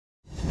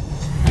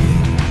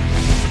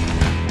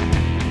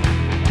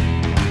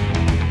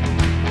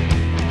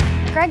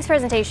Greg's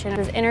presentation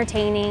was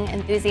entertaining,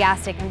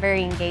 enthusiastic, and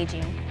very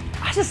engaging.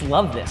 I just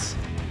love this.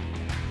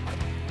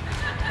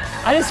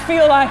 I just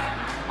feel like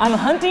I'm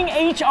hunting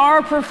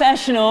HR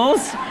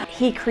professionals.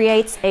 He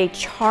creates a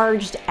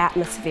charged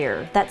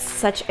atmosphere. That's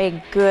such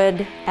a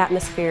good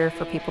atmosphere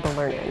for people to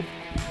learn in.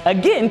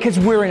 Again, because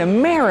we're in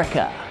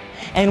America,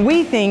 and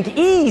we think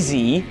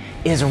easy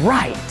is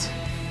right.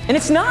 And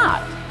it's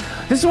not.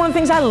 This is one of the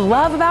things I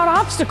love about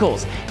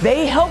obstacles.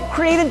 They help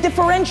create a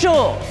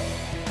differential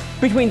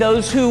between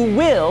those who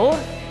will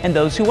and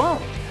those who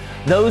won't.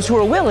 Those who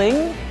are willing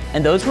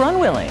and those who are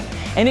unwilling.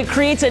 And it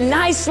creates a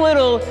nice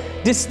little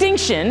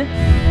distinction.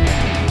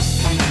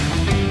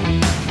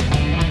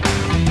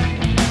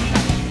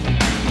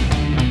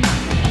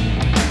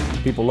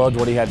 People loved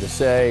what he had to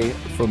say.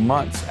 For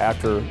months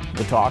after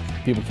the talk,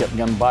 people kept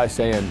coming by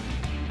saying,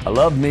 I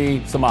love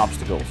me some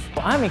obstacles.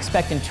 Well, I'm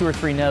expecting 2 or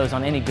 3 no's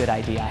on any good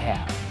idea I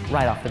have,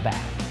 right off the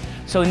bat.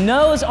 So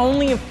no's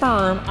only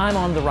affirm I'm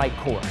on the right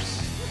course.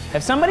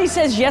 If somebody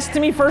says yes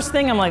to me first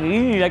thing, I'm like,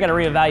 I gotta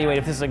reevaluate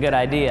if this is a good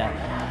idea.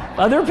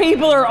 Other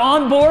people are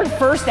on board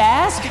first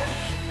ask,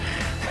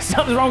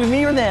 something's wrong with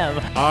me or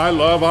them. I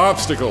love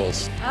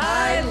obstacles.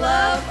 I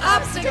love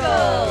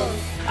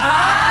obstacles.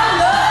 I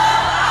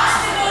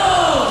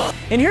love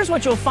obstacles! And here's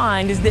what you'll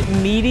find is that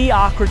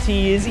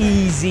mediocrity is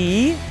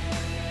easy.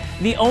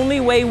 The only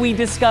way we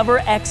discover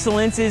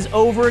excellence is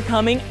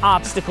overcoming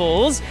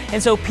obstacles.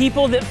 And so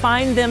people that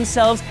find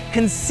themselves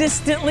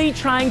consistently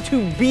trying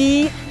to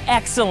be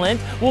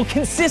excellent will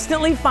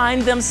consistently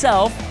find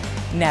themselves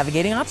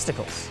navigating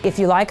obstacles. If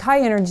you like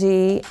high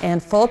energy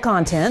and full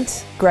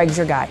content, Greg's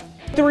your guy.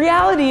 The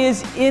reality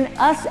is, in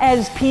us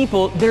as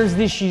people, there's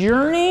this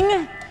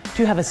yearning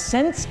to have a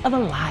sense of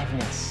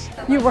aliveness.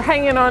 You were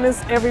hanging on his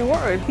every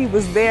word. He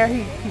was there,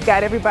 he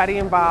got everybody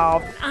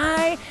involved.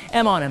 I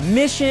am on a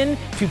mission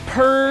to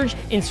purge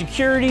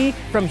insecurity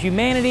from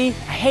humanity.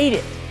 I hate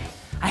it.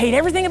 I hate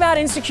everything about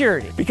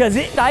insecurity because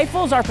it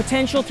stifles our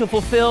potential to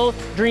fulfill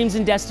dreams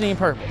and destiny and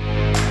purpose.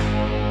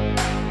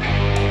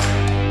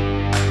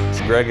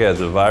 Greg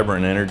has a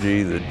vibrant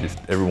energy that just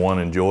everyone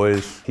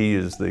enjoys. He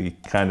is the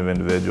kind of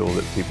individual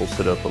that people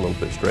sit up a little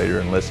bit straighter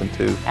and listen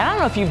to. And I don't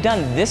know if you've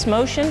done this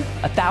motion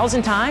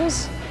 1,000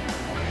 times,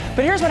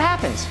 but here's what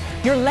happens.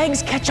 Your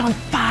legs catch on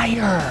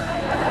fire.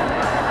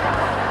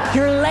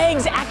 Your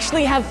legs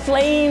actually have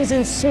flames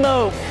and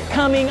smoke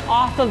coming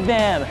off of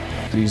them.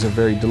 He's a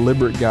very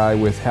deliberate guy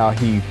with how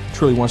he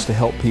truly wants to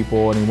help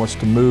people and he wants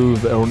to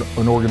move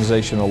an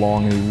organization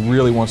along and he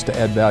really wants to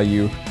add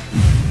value.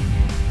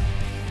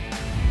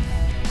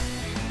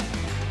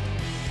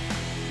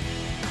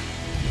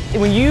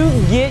 When you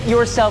get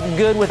yourself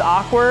good with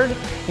awkward,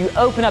 you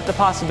open up the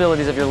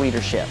possibilities of your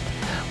leadership.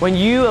 When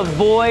you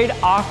avoid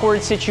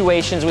awkward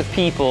situations with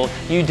people,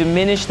 you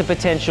diminish the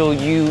potential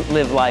you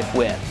live life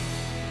with.